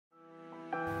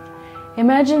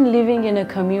Imagine living in a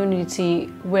community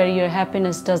where your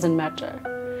happiness doesn't matter,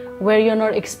 where you're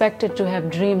not expected to have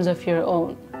dreams of your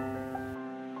own.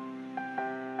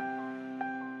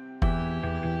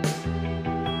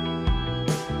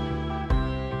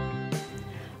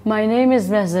 My name is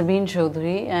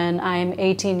Mehzabin and I'm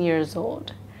 18 years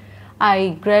old.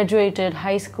 I graduated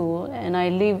high school and I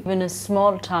live in a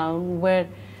small town where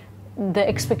the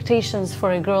expectations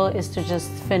for a girl is to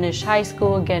just finish high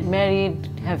school, get married,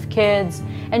 have kids,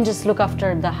 and just look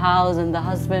after the house and the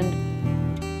husband.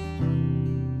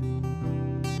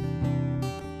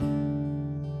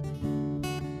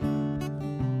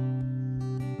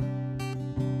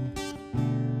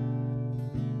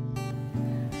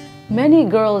 Many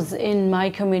girls in my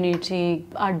community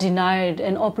are denied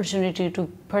an opportunity to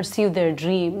pursue their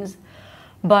dreams,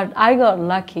 but I got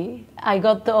lucky. I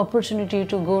got the opportunity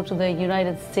to go to the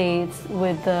United States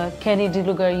with the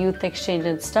Kennedy-Lugar Youth Exchange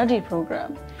and Study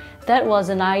Program. That was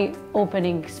an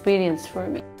eye-opening experience for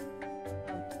me.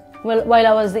 Well, while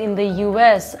I was in the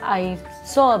US, I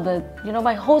saw that,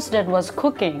 my host dad was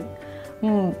cooking.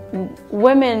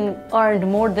 Women earned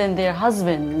more than their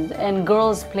husbands and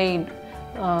girls played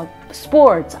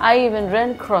sports. I even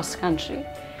ran cross country,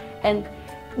 and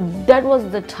that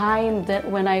was the time that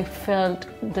when I felt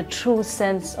the true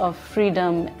sense of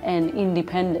freedom and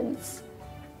independence.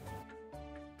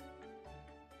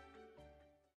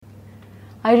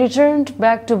 I returned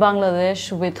back to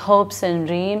Bangladesh with hopes and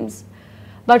dreams,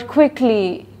 but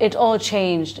quickly it all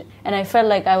changed and I felt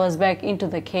like I was back into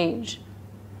the cage.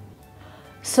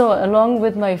 So along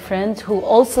with my friends who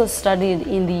also studied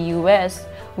in the US,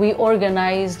 we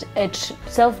organized a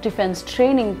self-defense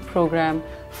training program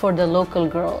for the local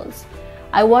girls.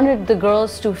 I wanted the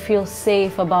girls to feel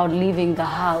safe about leaving the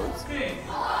house. 6,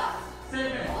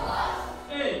 7,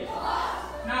 8,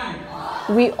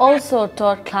 9. We also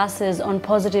taught classes on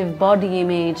positive body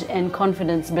image and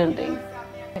confidence building.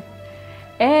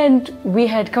 And we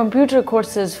had computer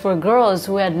courses for girls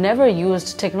who had never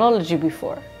used technology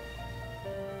before.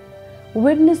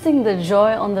 Witnessing the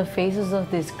joy on the faces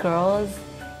of these girls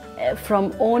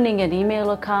from owning an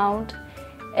email account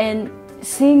and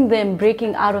seeing them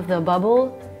breaking out of the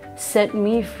bubble set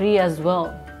me free as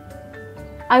well.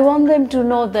 I want them to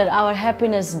know that our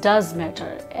happiness does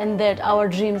matter and that our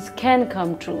dreams can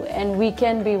come true and we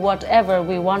can be whatever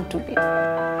we want to be.